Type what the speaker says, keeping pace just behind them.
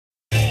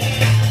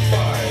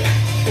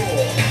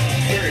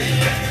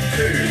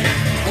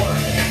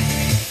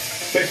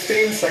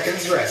15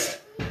 seconds rest.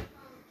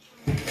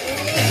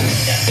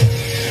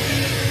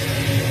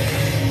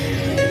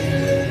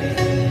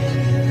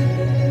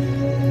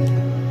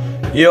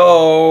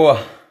 Yo!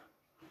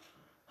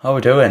 How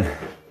we doing?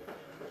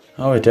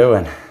 How we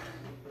doing?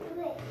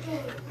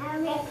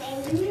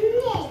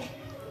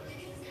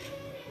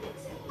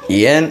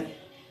 Ian?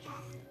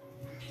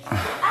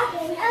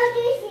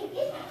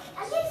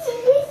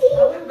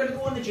 We're going to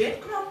go on the jet,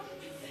 come on.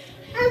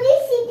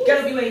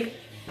 Get up your way.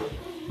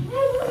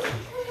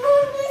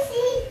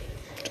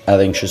 I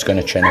think she's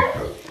gonna chin him.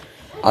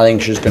 I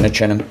think she's gonna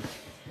chin him.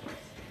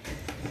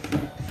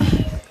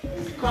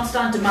 Can't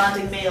stand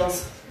demanding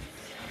meals.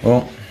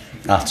 Well,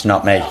 that's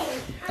not me.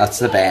 That's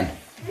the Ben.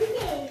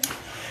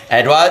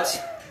 Edwards?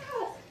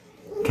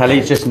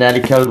 Kelly's just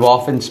nearly killed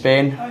Wolf in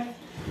Spain.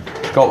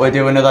 Got to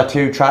do another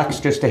 2 tracks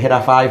just to hit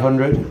her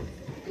 500. With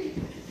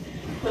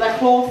her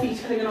claw feet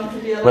clinging on to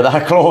the other. With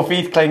her claw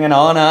feet clinging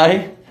on,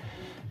 aye.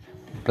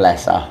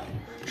 Bless her.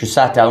 She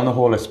sat down the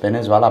whole of spin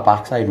as well. Her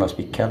backside must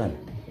be killing.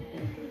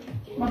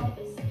 Come on.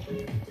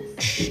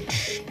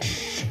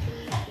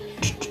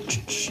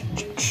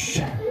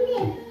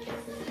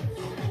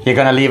 You're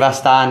going to leave her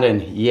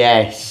standing?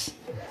 Yes.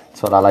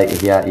 That's what I like to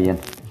hear, Ian.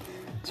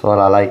 That's what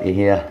I like to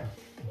hear.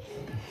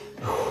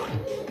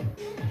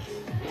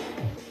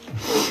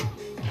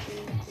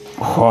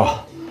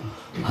 Oh,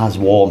 that's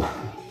warm.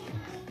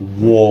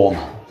 Warm.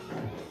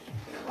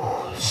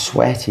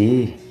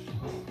 Sweaty.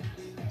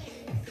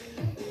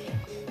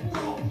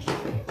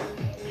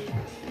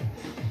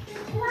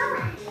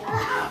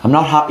 I'm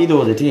not happy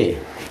though today.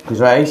 Because,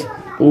 right,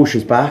 oh,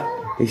 she's back.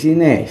 You seen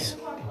this?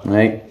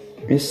 Right,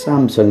 this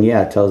Samsung,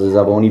 yeah, tells us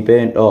I've only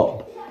burnt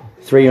up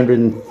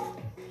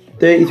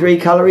 333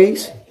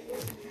 calories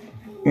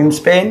in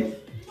Spain.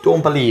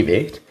 Don't believe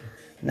it.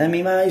 And then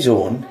my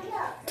zone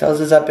tells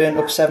us I burnt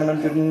up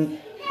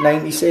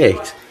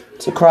 796.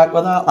 What's the crack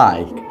with that,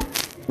 like?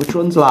 Which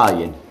one's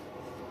lying?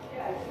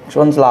 Which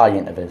one's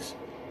lying to this?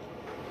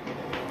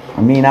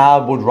 I mean, I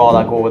would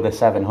rather go with the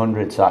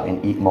 700 so I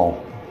can eat more.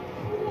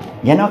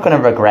 You're not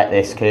going to regret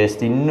this,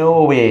 Kirsty.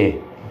 No way.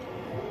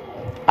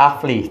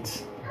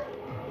 Athletes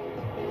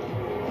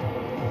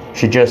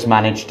should just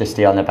manage to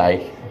stay on the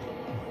bike.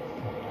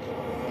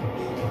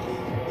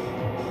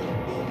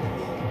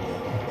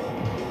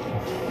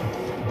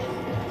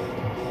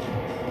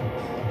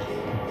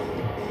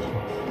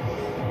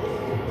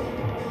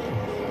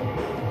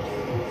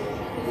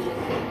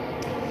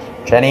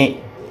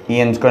 Jenny,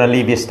 Ian's going to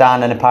leave you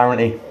standing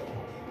apparently.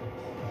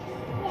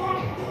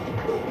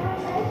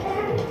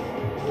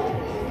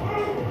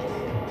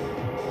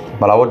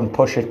 Well, I wouldn't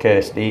push it,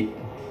 Kirsty.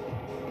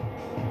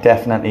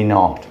 Definitely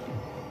not.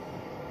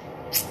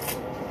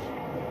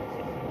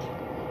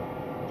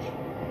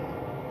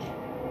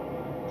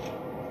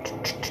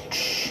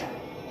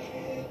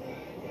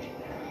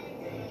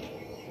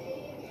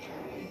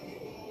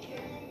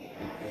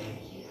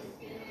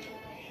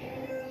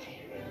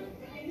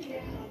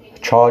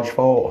 Charge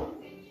 4.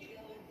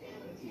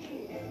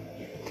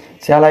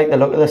 See, I like the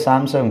look of the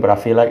Samsung, but I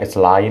feel like it's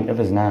lying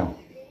to us now.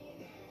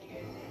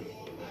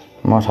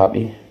 I'm not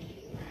happy.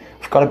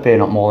 I've got to burn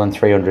up more than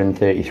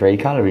 333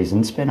 calories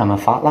in spin. I'm a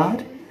fat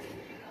lad.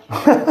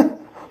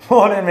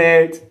 Morning,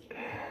 mate.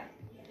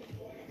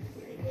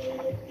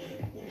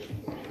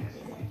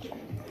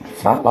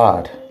 Fat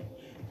lad.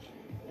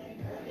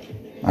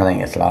 I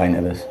think it's lying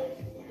to us.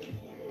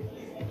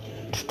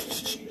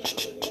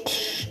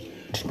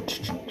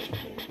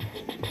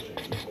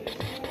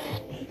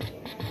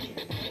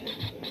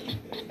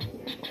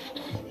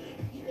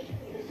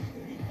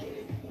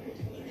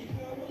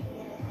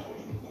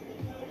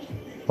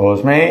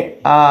 Pause, mate.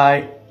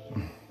 Aye.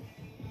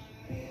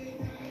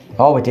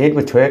 Oh, we did.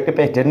 We twerked a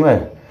bit, didn't we?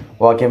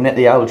 Well, giving it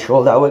the old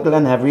shoulder wiggle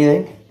and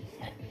everything.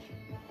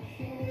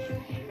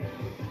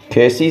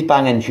 Kirsty's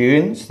banging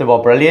tunes. They were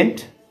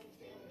brilliant.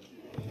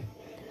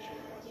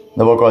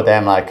 They were good,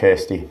 them, like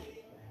Kirsty.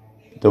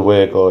 They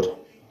were good.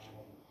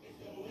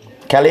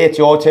 Kelly, it's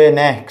your turn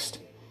next.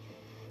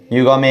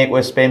 You gotta make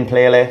with spin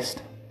playlist.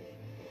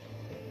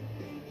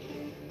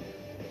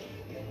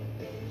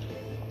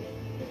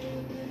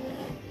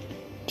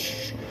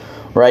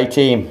 Right,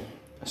 team.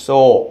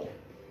 So,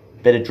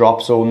 bit of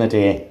drops on the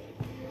day.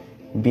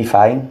 Be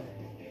fine.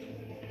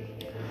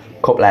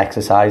 Couple of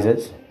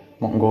exercises.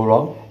 What can go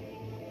wrong?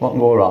 What can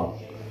go wrong?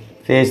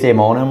 Thursday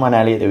morning, one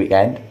early at the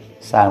weekend.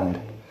 Sound.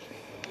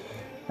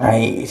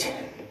 Right.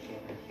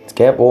 Let's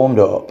get warmed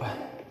up.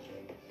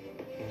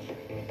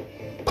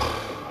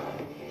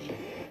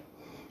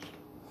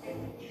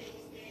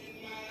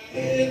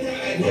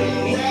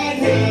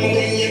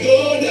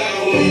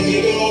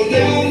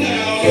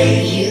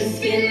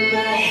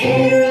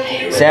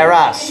 Sarah,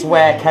 I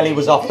swear Kelly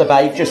was off the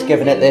bike just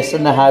giving it this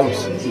in the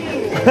house.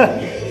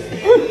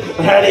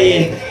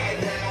 Ready?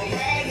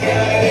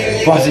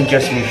 Wasn't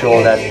just my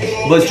shoulder.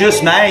 It was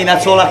just mine,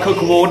 that's all I could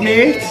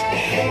coordinate.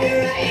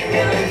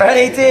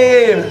 Ready,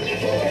 team?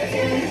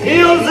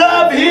 Heels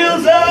up,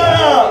 heels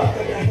up!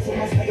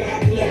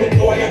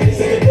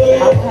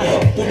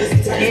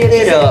 Get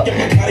it up.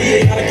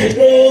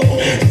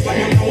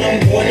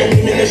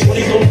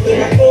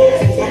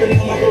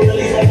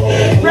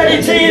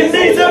 Ready team,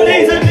 knees up,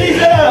 knees up,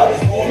 knees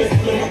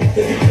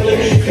up.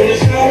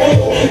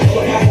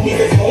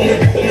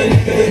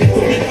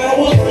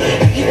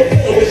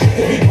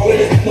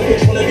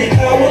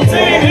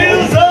 Team,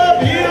 heels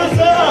up, heels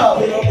up.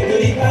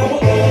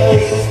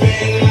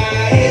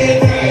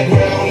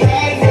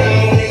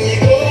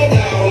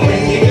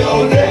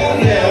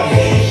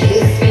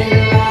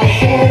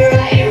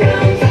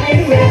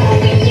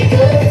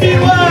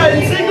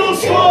 Single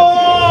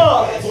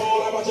squat.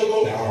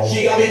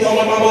 She got me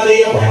throwing my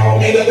money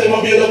around. Ain't nothing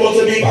more beautiful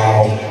to be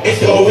found. It's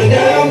going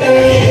down,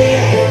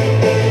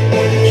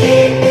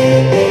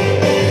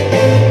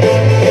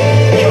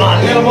 Come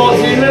on, little more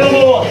team, little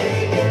more.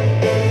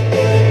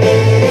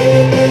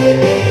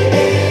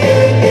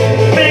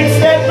 Big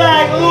step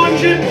back,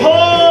 lunge and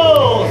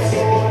pulse.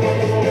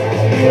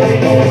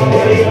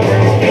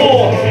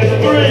 4,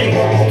 3,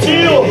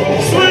 2,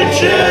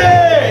 switch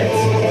it.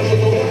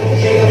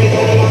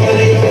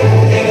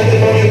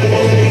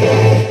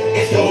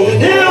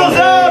 Heels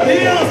up,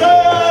 heels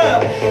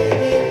up.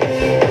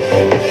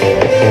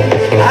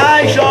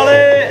 Hi,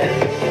 Charlotte.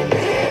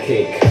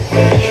 Kick.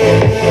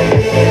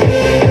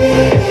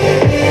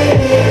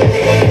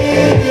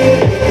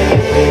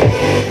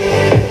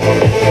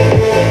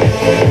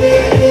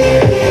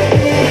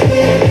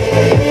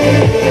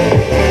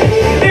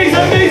 Knees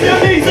up, knees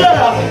up, knees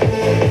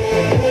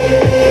up.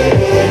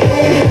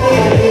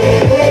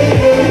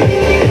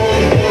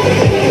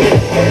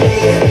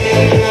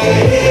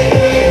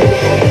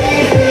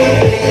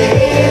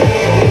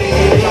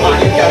 Come on,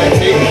 you got it,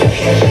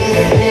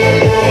 team.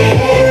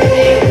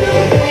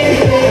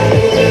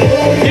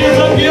 Heels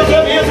up, heels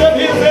up, heels up,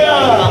 heels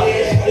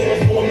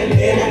up.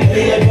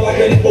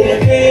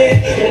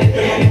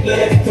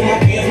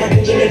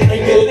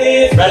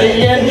 Ready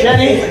again,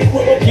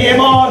 Jenny? Game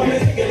on,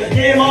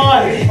 game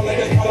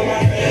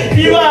on.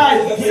 You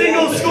guys,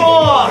 single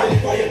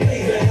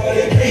score.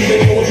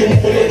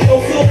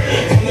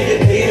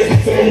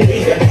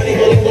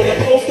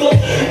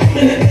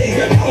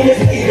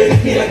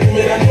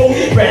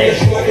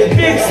 Ready?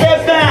 Big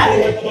step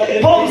back.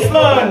 Pulse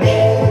lunge.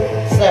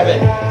 7,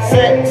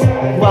 6,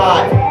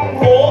 5,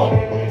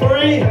 4,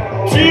 3,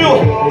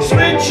 2.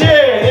 Switch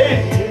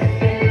it.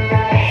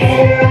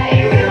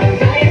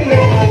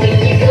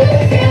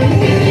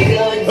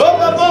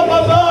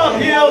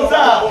 Up, heels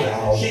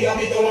up. She got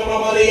me throwing my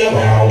money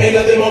around. Ain't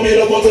nothing more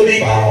beautiful to be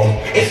found.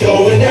 It's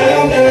going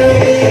down,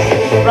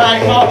 down.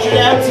 Right, march it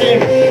out, team.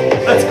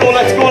 Let's go,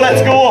 let's go,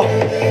 let's go.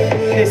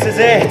 This is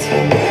it.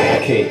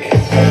 Kick.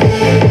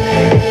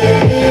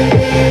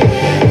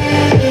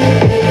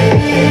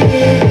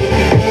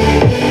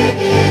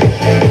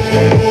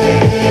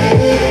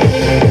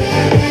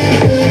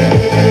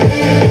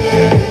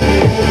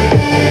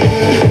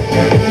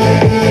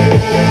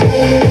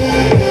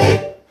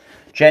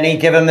 Jenny,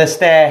 give him the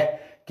stare.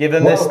 Give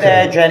him the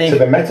stare, Jenny. To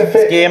the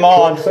MetaFit Game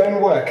on. Drop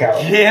Zone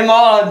workout. Game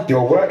on.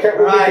 Your workout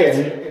will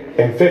begin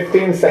in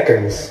 15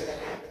 seconds.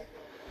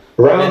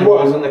 Round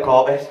On 1, the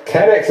carpet.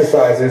 10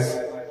 exercises,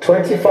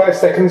 25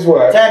 seconds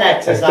work, 10 and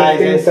exercises.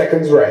 15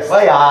 seconds rest.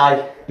 Aye,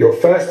 aye. Your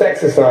first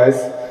exercise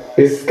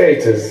is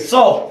skaters.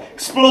 So,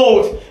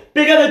 explode.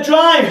 Bigger the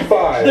drive,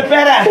 5, the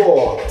better.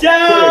 4,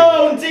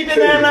 Down, 3, deep in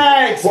their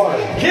legs. 1.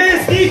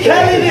 Kirsty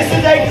Kelly, this is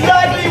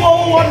exactly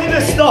what we wanted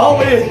to start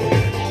with.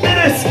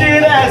 Bit of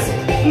skaters,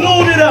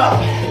 load it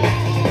up.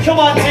 Come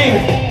on, team.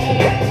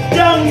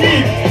 Down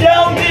deep,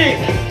 down deep.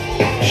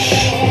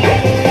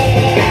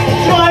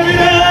 Drive it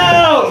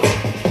out.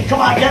 Come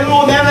on, get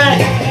low there,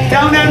 legs.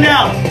 Down, down,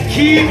 down.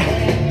 Keep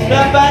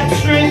that back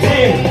straight,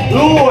 team.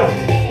 Load,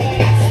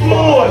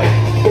 load.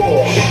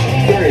 4,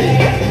 3,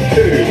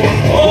 2,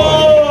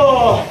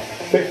 Oh,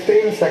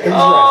 15 seconds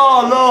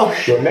oh, rest.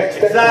 look. Your next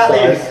Exactly.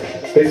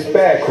 exercise is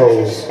bear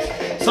crawls.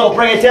 So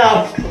bring it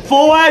down.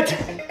 Forward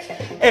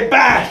and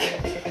back.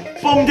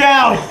 Boom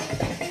down.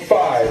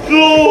 5,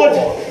 Load.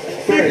 4,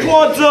 Big 3,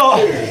 quads up.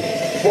 2,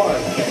 1.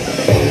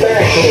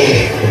 Bear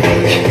crawls.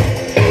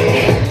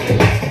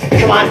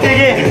 Come on, dig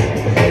in.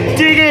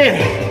 Dig in.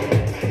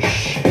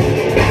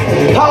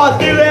 Power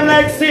through them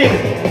legs, team.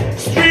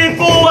 Straight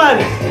forward.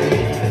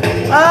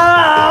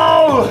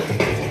 Ow.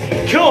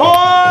 Come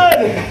on.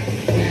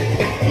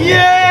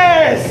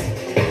 Yes.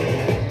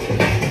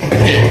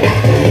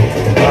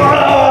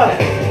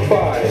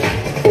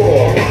 5,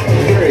 4,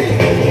 3,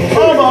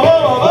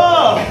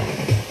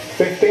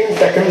 15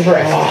 seconds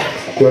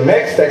rest. Your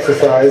next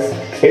exercise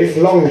is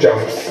long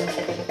jumps.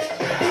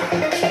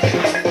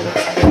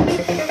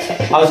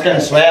 I was going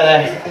to swear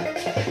there.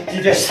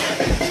 You just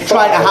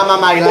tried to hammer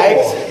my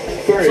legs.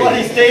 4, 3, That's what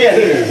he's doing.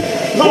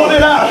 2, Load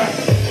it up.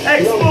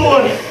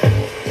 Explode.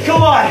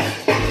 Come on.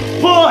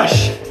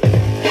 Push.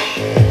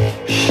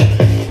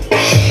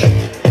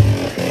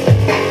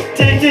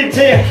 Dig deep,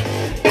 Tim.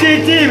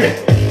 Dig deep.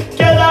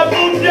 Get that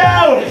boom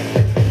down.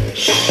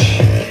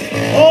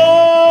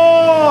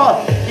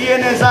 Oh,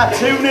 Ian, is that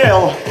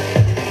 2-0?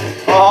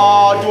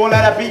 Oh, don't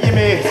let her beat you,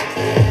 mate.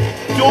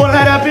 Don't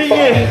let her beat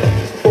you.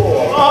 4,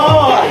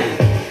 Oh.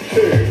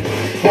 2,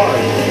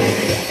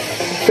 1.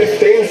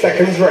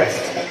 seconds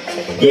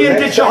rest. Ian,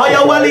 did you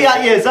hire welly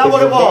at you? Is that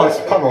what it was?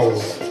 Reverse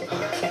pummels.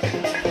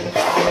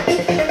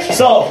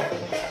 So,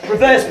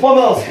 reverse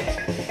pummels.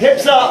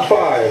 Hips up.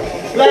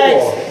 5,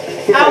 Legs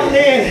 4, 3, out and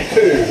in.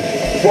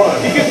 2,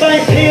 1. You can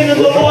find pain in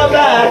the lower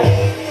back.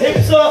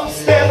 Hips up,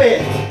 step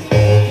it.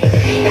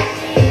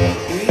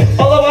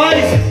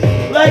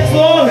 Otherwise, legs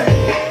long,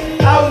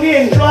 out and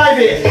in, drive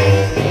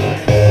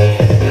it.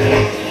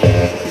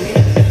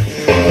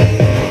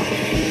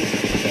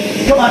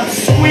 Come on,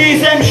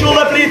 squeeze them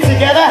shoulder blades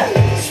together.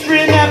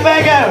 Straighten that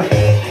back out.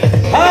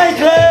 Hi,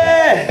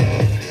 Claire.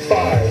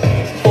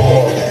 5,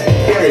 4,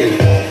 3,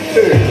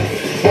 2,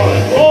 1.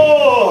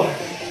 Oh,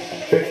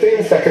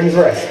 15 seconds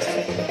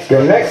rest.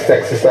 Your next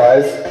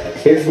exercise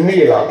is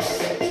knee ups.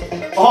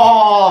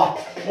 oh,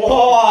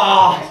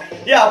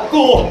 yeah,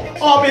 go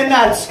up in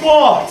that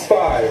squat.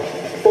 5,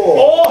 4,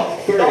 Oh,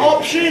 3, the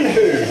option 2,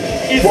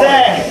 is 1.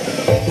 there.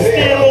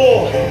 Stay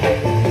low.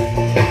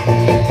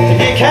 If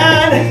you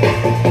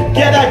can,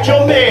 get that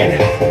jump in.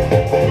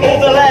 Roll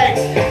the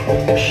legs.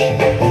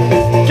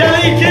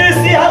 Kelly,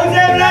 Kirsty, how's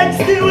them legs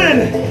doing?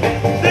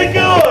 They're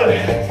good.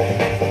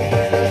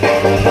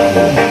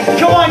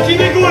 Come on, keep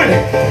it going.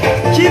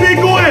 Keep it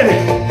going.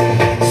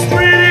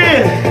 Straight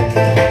in.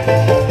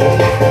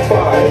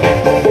 5,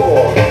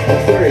 4,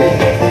 3,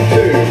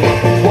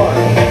 2,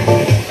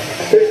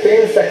 1.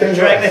 15 seconds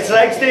Direct rest. its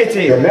legs,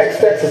 Datey. Your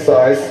next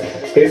exercise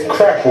is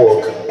crab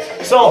walk.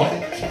 So,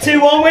 2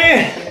 one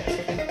way,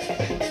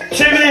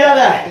 2 the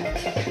other.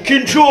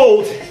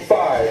 Controlled.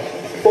 5,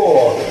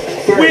 4,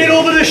 3, Weight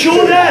over the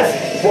shoulders.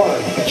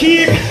 1.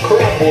 Keep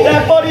Crab walk.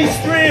 that body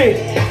straight.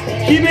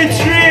 Keep it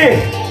straight.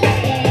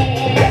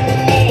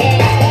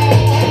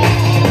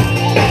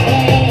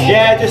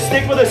 Yeah, just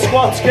stick with the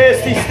squats,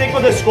 Kirsty. Stick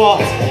with the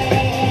squats.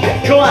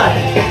 Come on.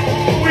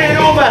 Weight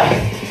over.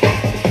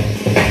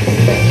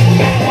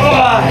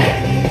 Ah.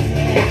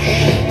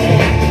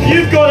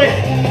 You've got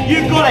it.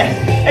 You've got it.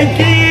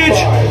 Engage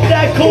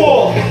that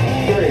core.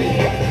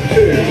 3,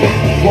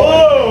 2,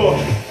 Whoa.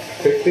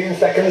 15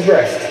 seconds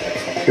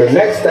rest. Your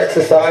next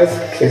exercise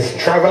is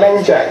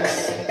traveling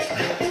jacks.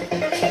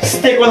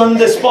 Stick with them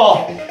the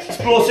spot.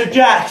 Explosive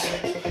jacks.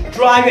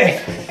 Drive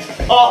it.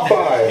 Up.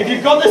 5, If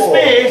you've got the 4,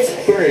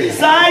 space, 3,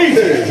 side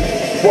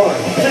 2, 1.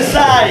 to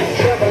side.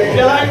 If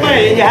you're like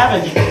me and you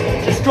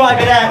haven't, just drive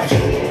it out.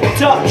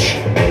 Touch.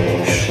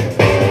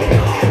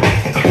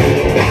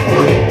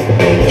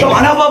 Come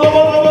on, up, up, up, up,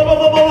 up,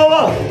 up, up, up,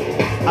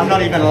 up. I'm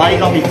not even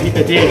light on me feet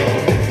today.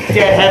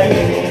 Dead heavy.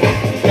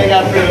 Take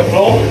out through the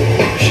floor.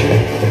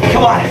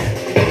 Come on.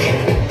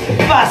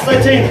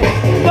 Faster, team.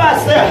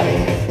 Faster.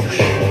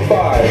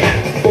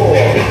 5, 4,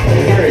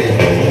 3,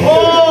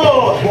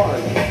 Oh!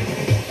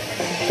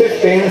 1.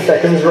 15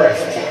 seconds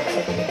rest.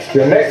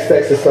 Your next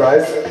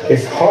exercise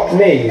is hot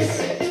knees.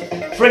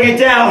 Bring it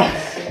down.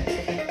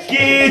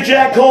 Gauge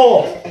that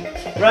core.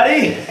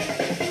 Ready?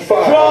 5,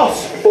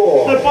 Cross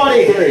 4, the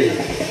body. 3,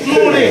 2,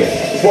 Loading.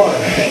 1.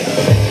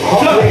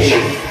 Hot Touch.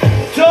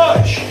 knees.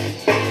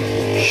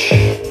 Touch.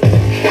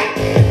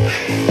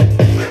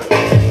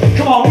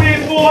 Come on,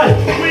 weird boy.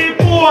 Weird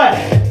boy.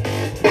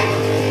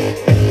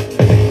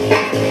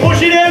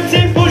 Push it out,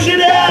 team. Push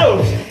it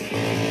out.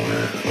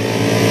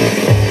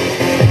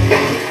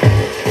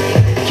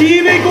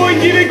 Keep it going.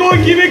 Keep it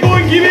going. Keep it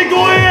going. Keep it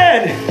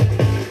going.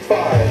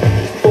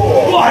 5,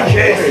 4, Come on,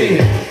 Casey.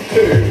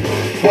 2,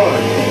 1.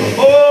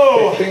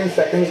 Oh. 15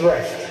 seconds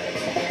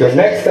rest. Your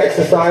next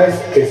exercise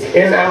is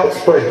in-out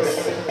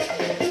sprints.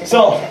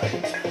 So,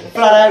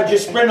 flat out,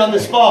 just sprint on the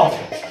spot.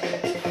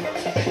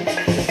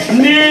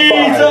 Knees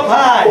 5, up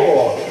high.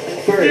 4,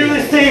 3, Do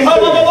this team. Up,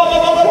 up, up, up,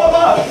 up, up, up,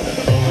 up.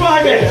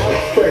 Drive it.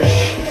 sprint.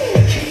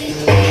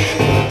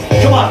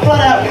 Come on,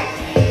 flat out.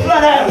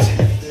 Flat out.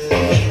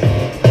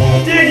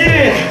 Dig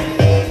in.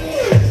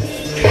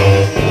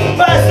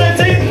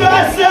 Faster, team,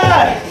 faster.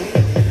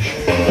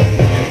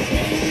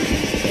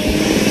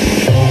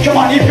 Come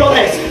on, you've got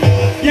this.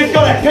 You've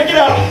got it. Pick it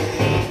up.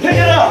 Pick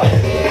it up.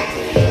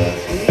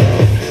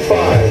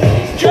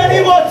 5,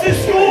 Jenny wants to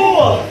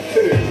score.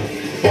 2,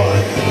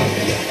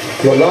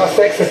 1. Your last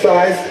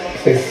exercise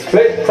is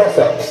split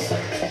press-ups.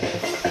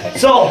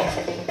 So,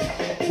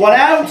 1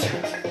 out.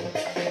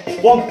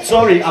 1,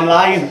 sorry, I'm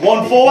lying.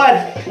 1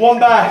 forward, 1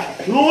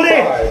 back. Load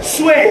it. 5,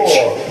 Switch.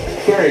 4,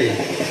 3,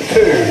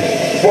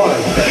 2,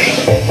 1.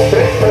 Split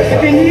If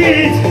press-ups. you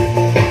need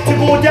to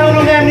go down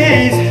on them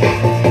knees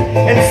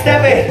and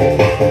step it,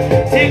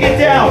 take it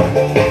down.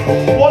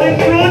 1 in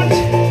front,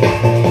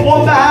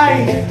 1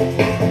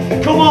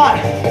 behind. Come on.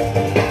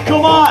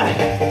 Come on.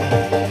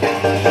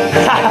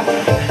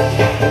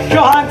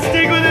 Come on,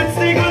 stick with it,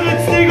 stick with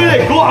it, stick with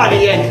it. Go on,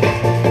 Ian.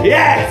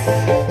 Yes.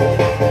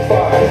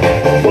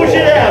 5, Push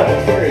it out.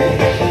 3,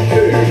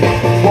 2,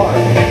 1.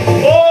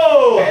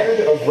 Oh.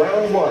 End of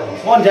round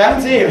 1. 1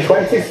 down, team.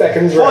 20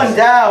 seconds 1 rest.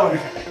 down.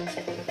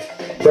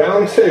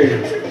 Round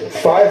 2.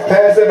 5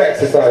 pairs of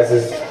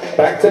exercises,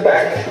 back to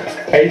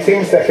back,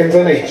 18 seconds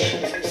on each.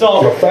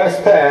 So, Your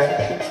first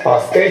pair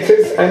are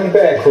skaters and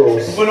bear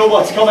crawls. we know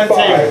what's coming, team.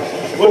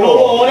 5, We know the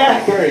 4,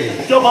 order.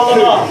 3, Double them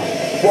 2, up.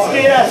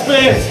 Stay there,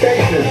 split.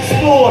 Skaters.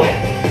 Explode.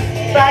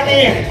 Back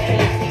in.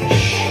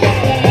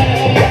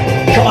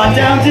 Come on,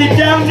 down deep,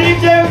 down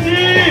deep, down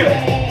deep.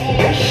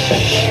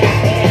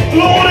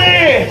 Load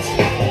it.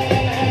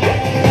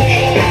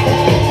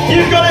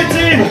 You've got it,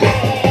 team.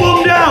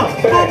 Boom down,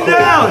 boom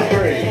down.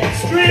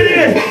 Straight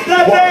in.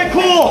 Left very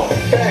cool.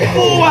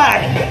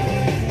 Forward.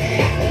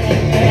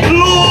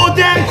 Load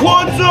them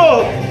quads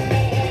up.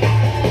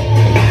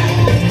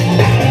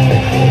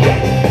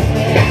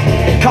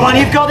 Come on,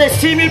 you've got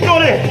this, team. You've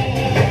got it.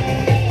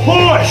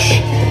 Push.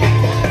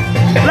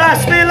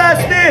 Last bit,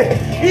 last bit.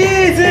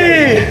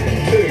 Easy.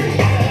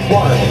 2,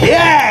 1.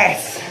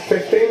 Yes.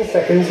 15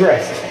 seconds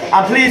rest.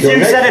 And please Your you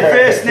next said it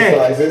pair of first, Nick.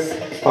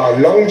 exercises are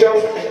long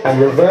jump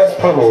and reverse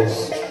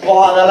pummels.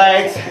 Oh, the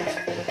legs.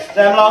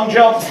 Them long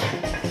jumps.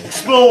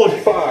 Explode.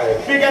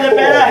 5, Bigger the 4,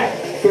 better.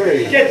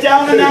 3, Get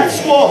down in 2, that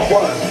squat.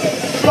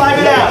 1. Drive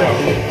it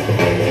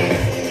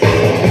out.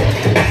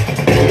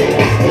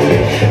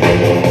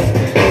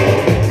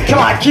 Come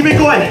on, keep it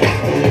going.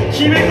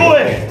 Keep it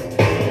going.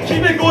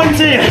 Keep it going,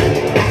 team.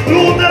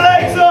 Load the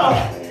legs up.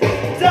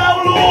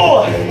 Down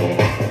low.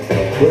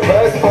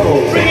 Reverse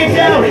pummels. Bring it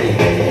down. 3, 2,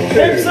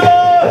 Hips up.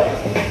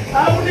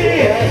 Out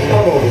in.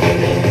 pummels.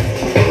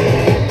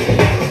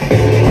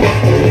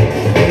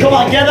 Come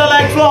on, get the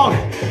legs long.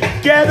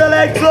 Get the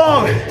legs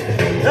long.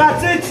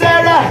 That's it,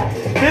 Sarah.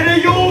 Bit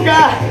of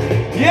yoga.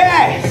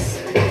 Yes.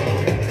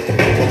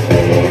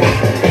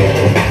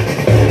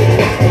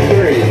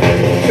 3,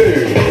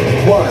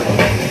 2, 1.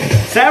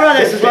 Sarah,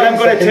 this is what I'm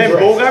going to turn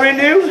yoga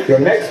into. Your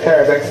next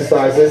pair of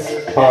exercises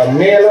are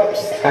kneel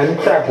ups and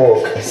crab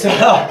walk. So,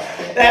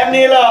 them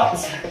kneel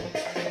ups.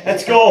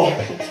 Let's go.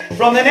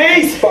 From the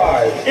knees.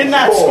 5, In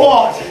that 4,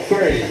 squat.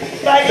 3,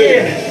 Back 2,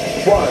 in.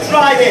 1.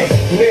 Drive it.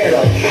 Kneel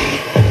up.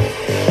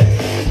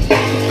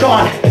 Come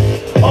on.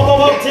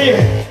 Up, team.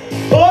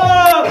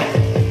 Up.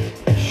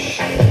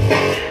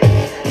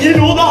 You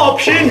know the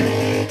option.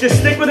 Just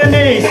stick with the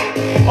knees.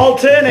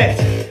 Alternate.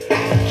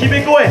 Keep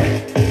it going.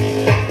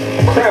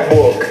 Crab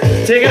walk.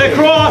 Take it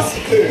across.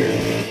 2,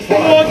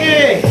 1. Walk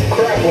it.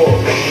 Crab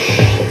walk.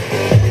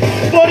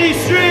 Body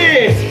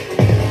straight.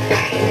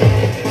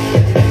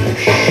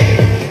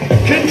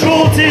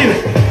 Control, team.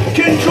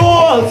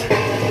 Control.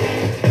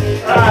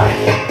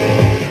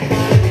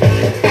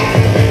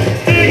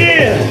 Dig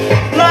in.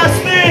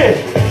 Last bit.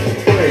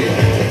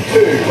 3,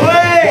 2,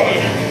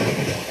 Wait.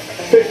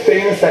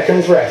 15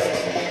 seconds rest.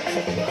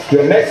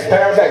 Your next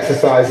pair of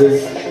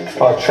exercises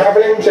are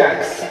travelling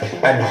jacks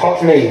and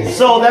hot knees.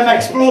 So them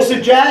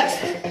explosive jacks.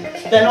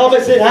 Then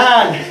opposite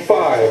hand.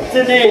 5,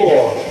 To knee.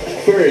 4,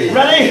 3,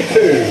 Ready?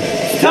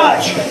 2,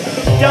 Touch.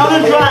 Down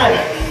and drive.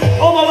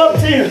 Up,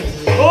 team.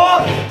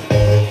 Up.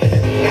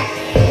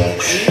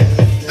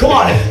 Come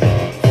on.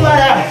 Flat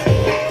out.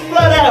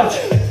 Flat out.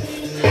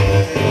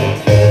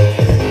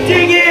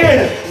 Dig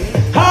in.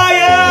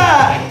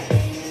 Higher.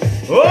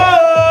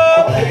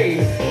 Whoa.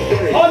 knees.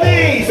 3, On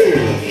knees. 2,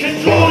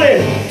 Control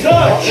it.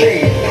 Touch.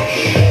 knees.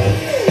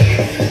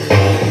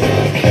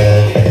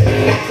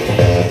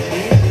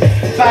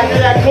 Back to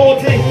that core,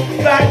 team.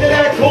 Back to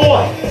that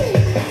core.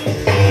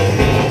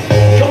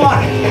 Come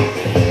on.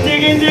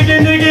 Dig in, dig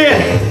in, dig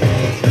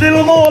in.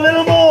 Little more,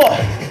 little more.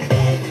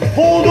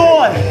 Hold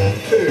on.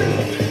 2,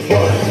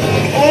 1.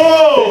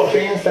 Oh.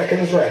 15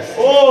 seconds rest.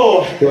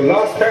 Oh. Your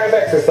last pair of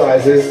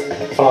exercises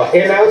are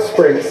in-out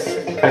sprints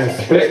and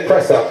split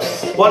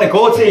press-ups. Want to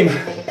go, team.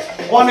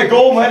 Want to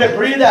go, man. A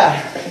breather.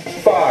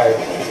 5,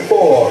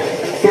 4,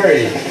 3, 2,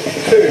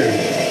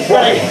 1.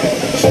 Ready.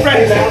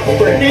 Sprint. In-out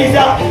sprint. Knees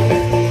up.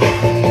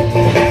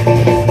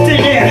 Dig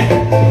in.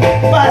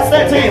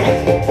 Faster, team.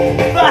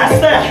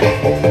 Faster.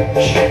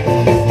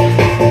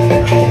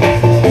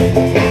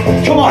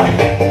 Come on.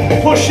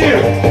 Push you.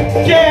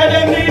 Get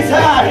them knees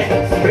high.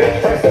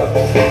 Split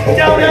press-ups.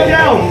 Down, down,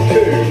 down.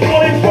 2,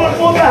 One in front,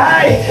 one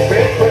behind.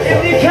 split If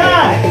press-ups. you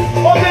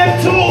can. On them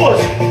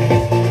toes.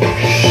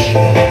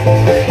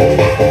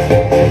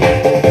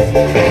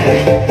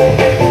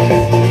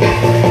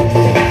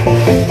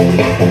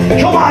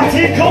 Come on,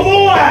 team. Come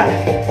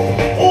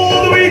on.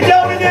 All the way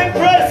down in them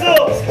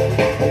press-ups.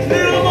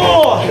 Little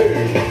more.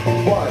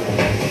 2, 1.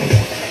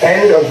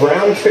 End of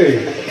round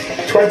 2.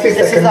 20 This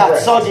is seconds that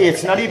rest. soddy.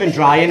 It's not even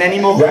drying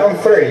anymore. Round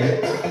 3.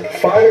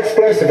 5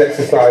 explosive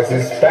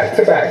exercises back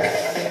to back.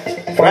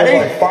 Followed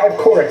Ready? by 5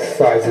 core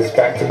exercises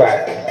back to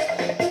back.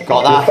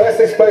 Got The that. first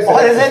explosive Oh,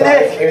 is it,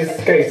 exercise Nick? is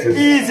skaters.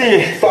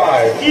 Easy.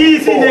 5,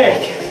 Easy, 4,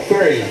 Nick.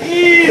 3,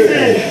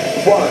 Easy.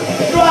 2, 1.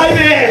 Drive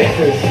it.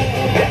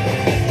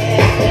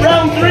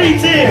 Round 3,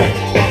 team.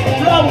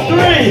 Round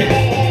 3.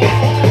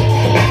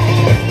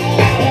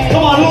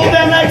 Come on, hold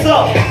them legs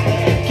up.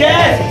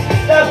 Get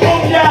that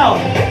boom down.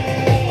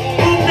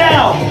 Boom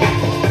down.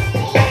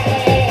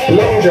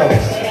 Long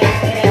jumps.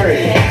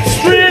 3,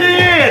 Straight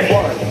in.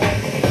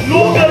 1.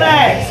 Load the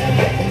legs.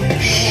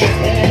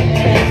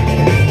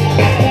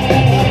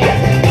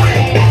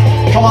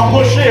 Come on,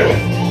 push through.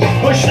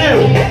 Push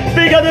through.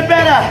 Bigger the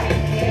better.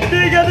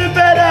 Bigger the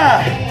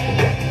better.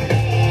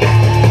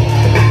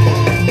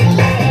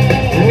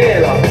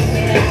 Kneel ups.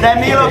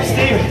 Then kneel up,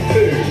 Steve.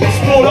 2,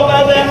 Explode. Load up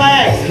out them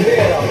legs.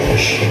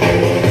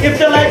 If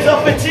the legs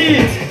are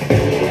fatigued,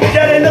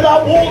 get into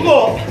that walk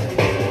up.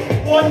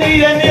 One knee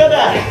then the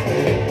other.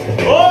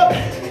 Up.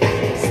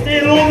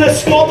 Still on the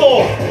squat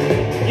though.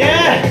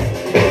 Yeah.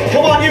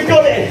 Come on, you've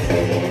got it.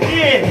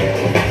 In.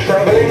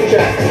 Traveling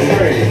jacks.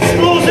 3.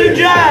 Explosive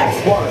jacks.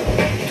 1.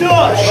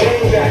 Touch.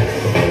 Traveling jacks.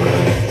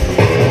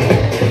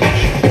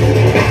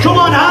 Come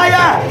on,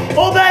 higher.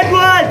 Up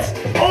Edwards.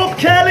 Up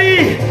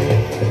Kelly.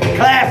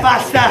 Claire,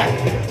 faster.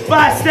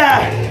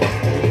 Faster.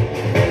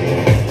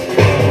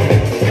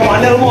 Come on,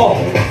 a little more.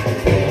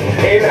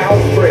 In, out,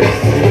 sprints.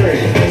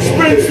 3.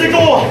 Sprints to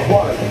go.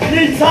 1.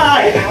 Knee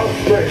tight. In, out,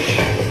 sprint.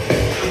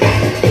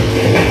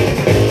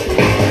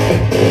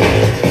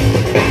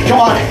 Come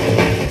on.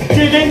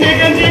 Dig in, dig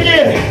in, dig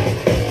in.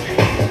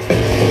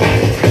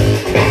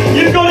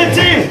 You've got it,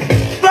 team.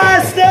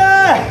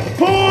 Faster.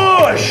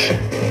 Push.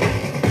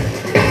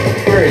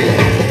 3,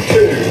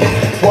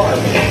 2, 1.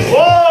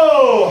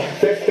 Whoa.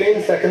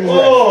 15 seconds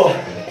left. Whoa.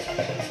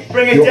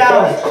 Bring it Your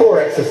down. first core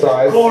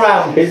exercise Core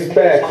round. is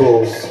bear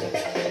crawls.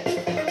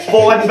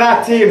 Forward and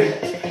back, team.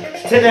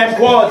 To them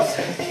quads.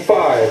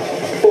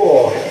 5,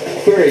 4,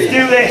 3,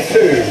 Do this.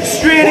 2.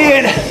 Straight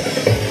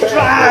in.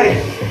 Try.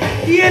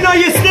 You know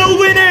you're still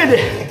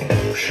winning.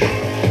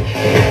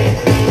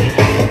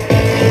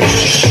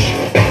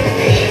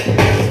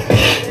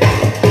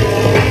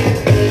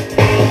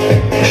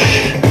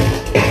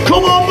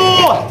 Come on,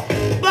 more.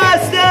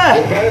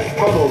 Faster. Reverse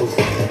pummels.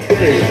 3,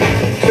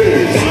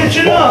 2, Switch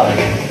it up.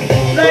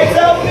 Legs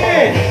out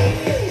in.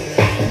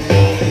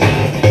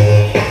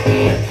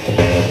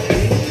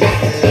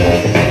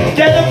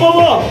 Get the bum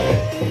up.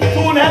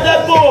 Don't have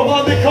that bum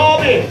on the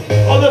carpet,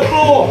 on the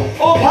floor,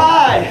 up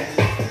high.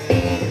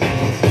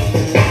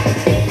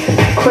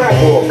 crab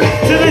walk.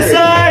 To the 3,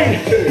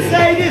 side. 2,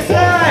 Side to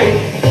side.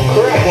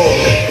 crab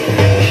walk.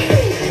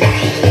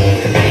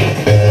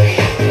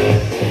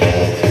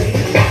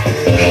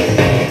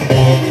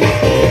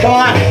 Come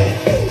on.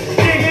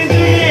 Dig in,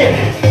 dig in.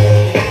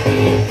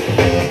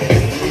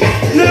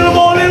 Little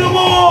more, little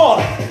more.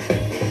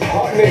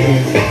 Hot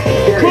knees.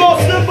 3,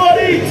 Cross the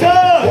body,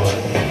 touch.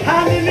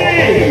 Hand and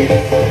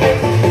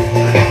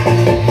knee.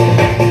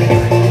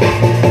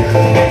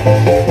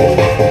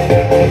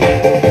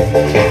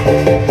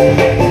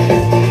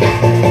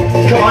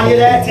 Come on, you're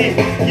there, team.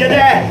 You're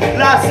there.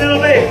 Last little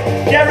bit.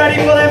 Get ready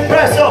for them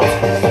press ups.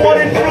 One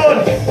in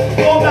front,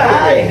 one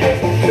behind.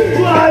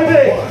 Drive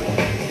it.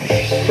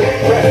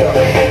 press up.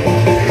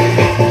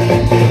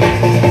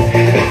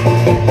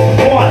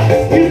 Come on.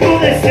 You've got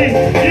this, team.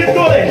 You've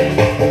got it.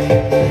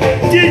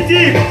 Deep,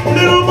 deep.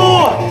 Little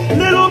more.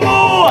 Little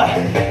more.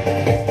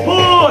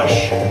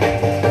 Push.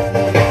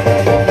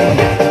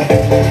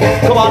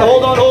 Come on.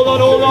 Hold on, hold on,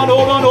 hold on,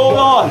 hold on, hold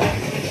on.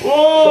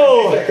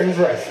 Whoa. Seconds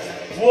rest.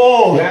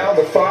 Whoa. Now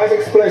the 5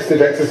 explosive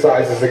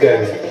exercises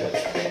again.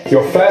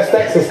 Your first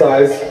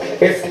exercise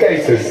is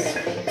skaters.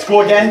 Let's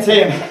go again,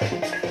 team.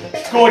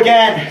 Let's go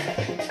again.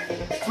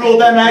 Throw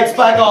them legs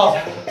back up.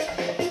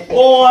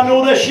 Oh, I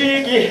know they're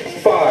shaky.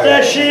 5,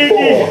 They're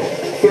shaky. 4,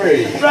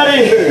 3,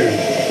 Ready?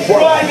 2, 1.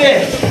 Drive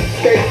it.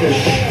 Skaters.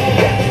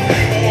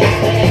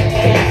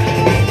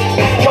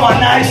 Come on,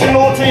 nice and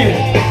low, team.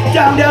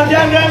 Down, down,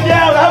 down, down,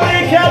 down. How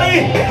many, Kelly?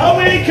 How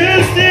many,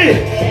 Kirsty?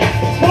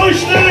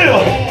 Push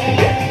through.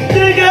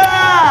 Digger.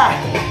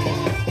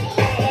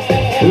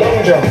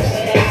 Long jumps.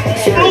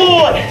 3,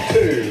 Forward.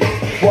 2,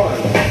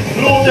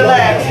 1. Load the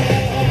legs.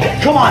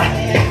 Come on.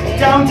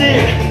 Down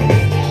deep.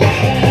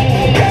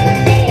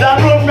 That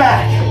run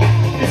back.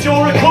 It's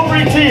your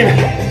recovery, team.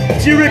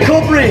 It's your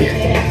recovery.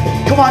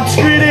 Come on,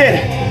 straight in.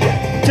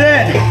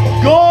 10.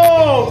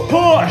 Go.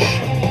 Push.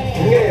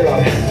 Kneel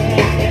up.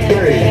 3,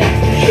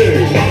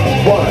 2,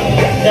 1.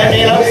 Then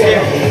kneel up,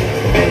 still.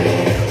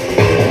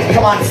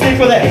 Come on, stick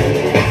with it.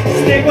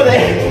 Stick with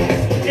it.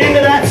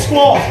 Into that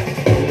squat.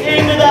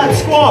 Into that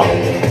squat.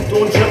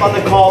 Don't trip on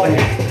the carpet.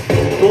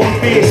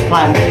 Don't base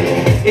plant.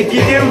 If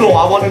you do though,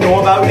 I want to know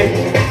about it.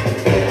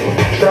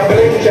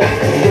 Traveling jack.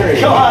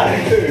 3, Come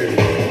on. 2,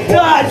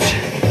 Touch.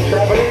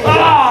 traveling jack.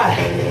 Ah.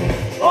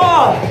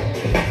 Oh.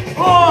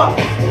 Oh.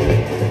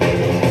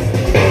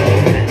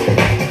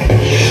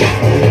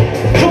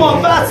 Come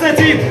on, faster,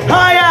 team.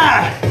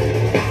 Higher.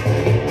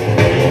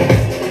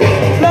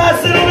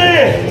 Last little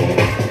bit.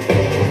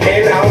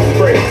 In, out,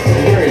 sprints.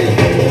 3,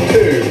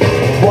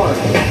 2, 1.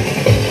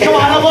 Come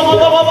on, up, up,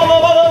 up, up, up,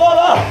 up, up, up,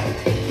 up.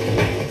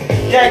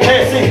 Yeah,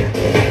 Casey.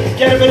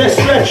 Get a bit of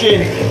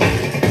stretching.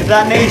 If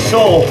that knee's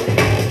sore.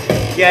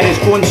 Yeah,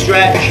 just go and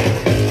stretch.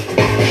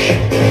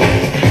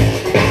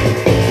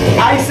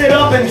 Ice it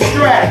up and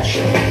stretch.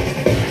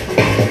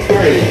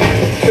 3,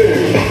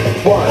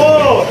 2, 1.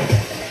 Whoa.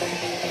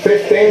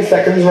 15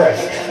 seconds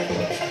rest.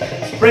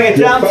 Bring it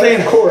Your down, first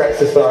team. core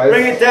exercise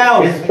Bring it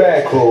down. is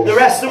bear crawls. The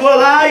rest of our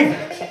life.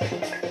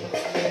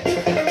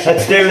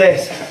 Let's do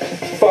this.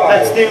 5,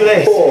 Let's do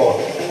this.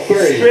 4,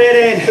 3,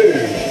 Straight in.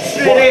 2,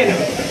 Straight in.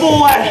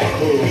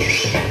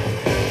 Forward.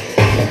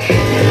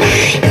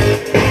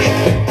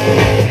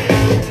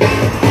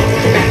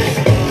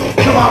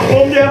 Come on,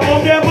 boom down,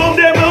 boom down, boom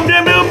down, boom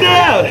down, boom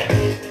down.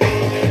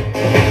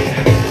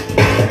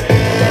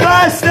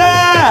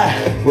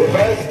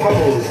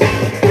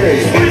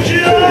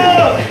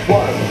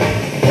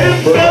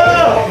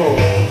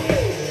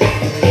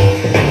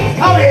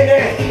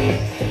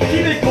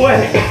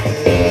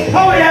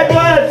 How are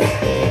Edwards?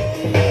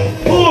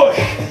 Push.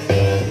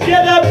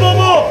 Get that bum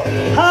up.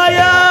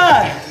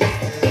 Higher.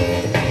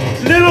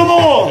 Little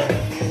more.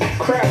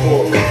 Crab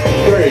walk.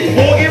 3,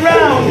 Walk it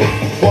round.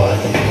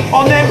 1.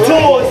 On them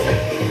toes.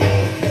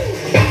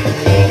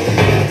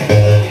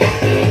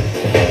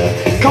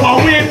 Come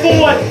on, wheel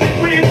forward.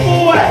 Wheel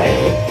forward.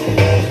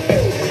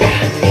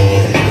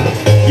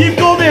 You've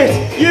got this.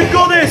 You've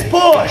got this.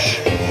 Push.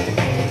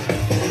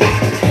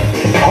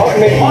 Hot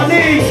knees. On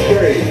knees.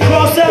 3.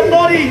 Cross that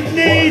body.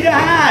 Knee to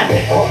hand.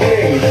 Hot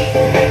knees.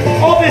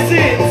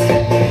 Opposites.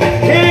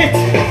 Hit.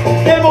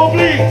 Them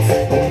obliques.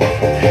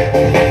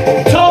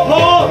 Top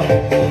hop.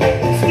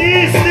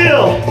 Stay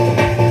still.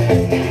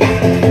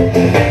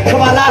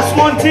 Come on, last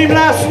one, team,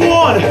 last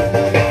one.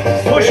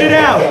 Push it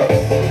out.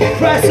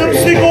 Press up,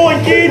 go,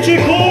 engage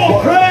your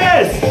core.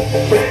 Press.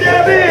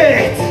 Step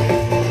it.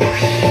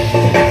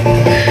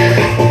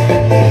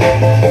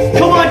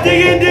 Come on,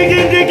 dig in, dig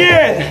in, dig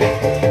in.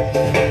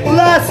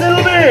 Last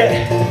little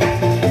bit.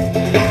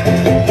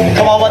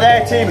 Come on, we're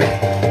there, team.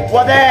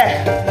 We're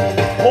there.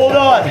 Hold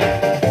on.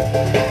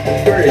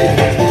 3, 2,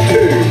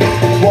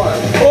 1.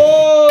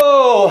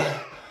 Oh!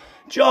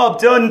 Job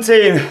done,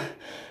 team.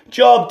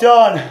 Job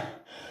done.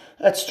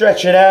 Let's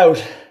stretch it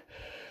out.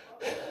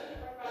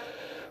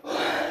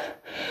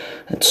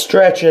 Let's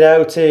stretch it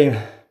out, team.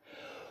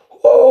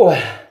 Oh!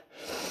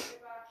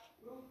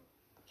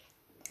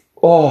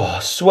 Oh,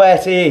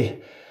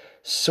 sweaty.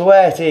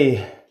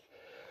 Sweaty.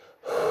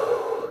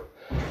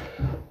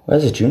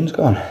 Where's the tunes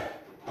gone?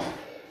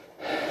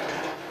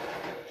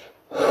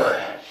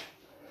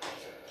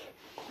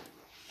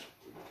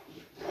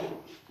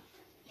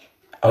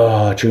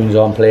 Oh, tunes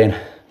on playing.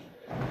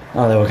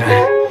 Oh, there we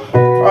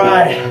go.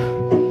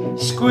 Right.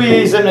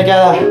 Squeeze them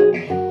together.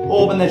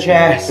 Open the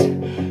chest.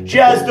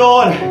 Chest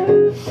done.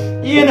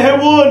 Inhale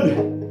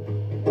 1.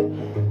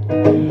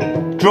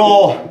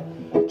 Draw.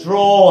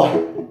 Draw.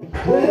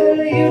 Well,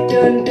 you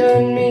done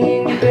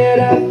me, you bet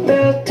I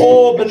felt it.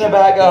 Open the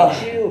back up.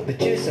 But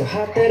you're so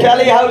hot that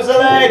Kelly, how's the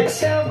legs?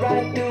 fell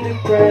right through the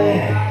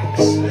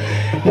cracks.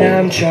 Now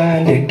I'm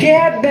trying to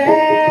get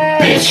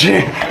back.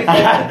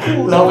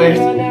 Love it.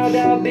 Out,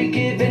 I'll be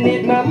giving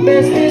it my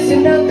best. This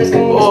and nothing's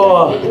gonna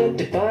Oh. stop me but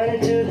divine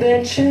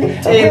intervention.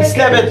 Team,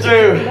 step it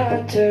through.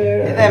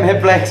 Get them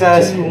hip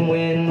flexors.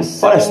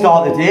 What a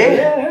start of the day.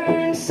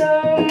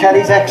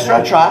 Kelly's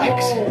extra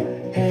tracks.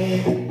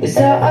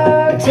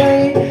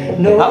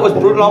 That was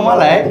brutal on my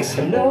legs.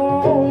 Good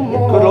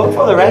luck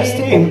for the rest,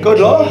 team. Good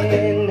luck.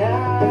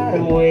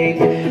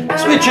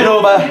 Switch it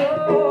over.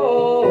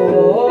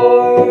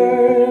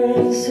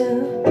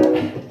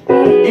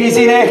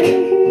 Easy, Nick.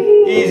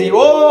 Easy.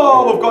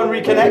 Whoa, we've gone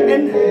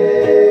reconnecting.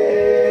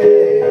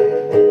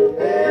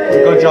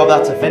 Good job,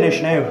 that's a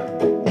finish now.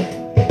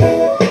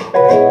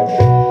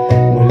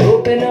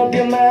 Open up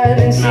your mind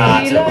and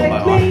see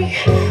like me.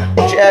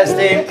 Cheers,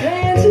 team.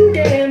 Plans and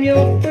damn,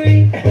 you're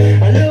free.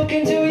 I look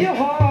into your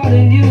heart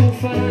and you'll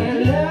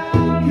find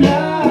love,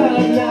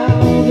 love,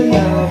 love, and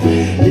love.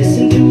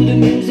 Listen to the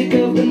music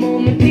of the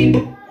moment,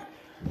 people.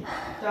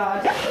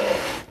 Dad.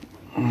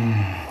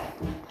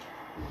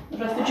 I've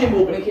left the gym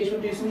open in case you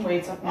want to do some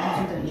weights up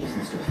and some deadlifts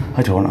and stuff.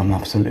 I don't, I'm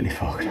absolutely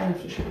fucked.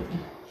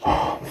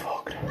 Oh, I'm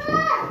fucked.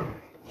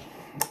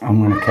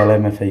 I'm gonna kill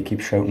him if he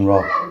keeps shouting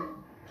Rob.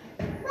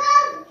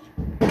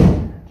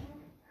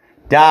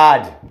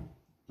 Dad!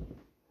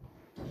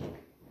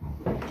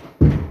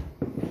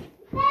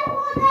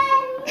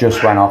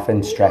 Just went off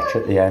in stretch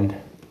at the end.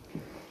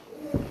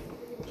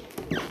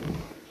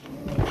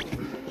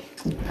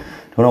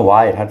 Don't know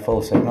why it had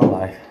full signal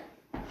like.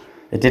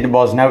 It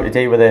wasn't out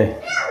today with a...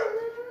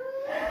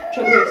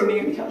 Try to wait till me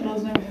get me kettlebells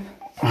and everything.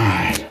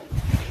 Alright.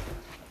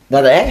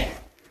 They're there?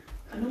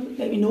 I know,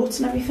 get me notes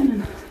and everything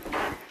and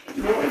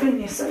water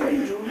in the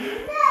side, Joe.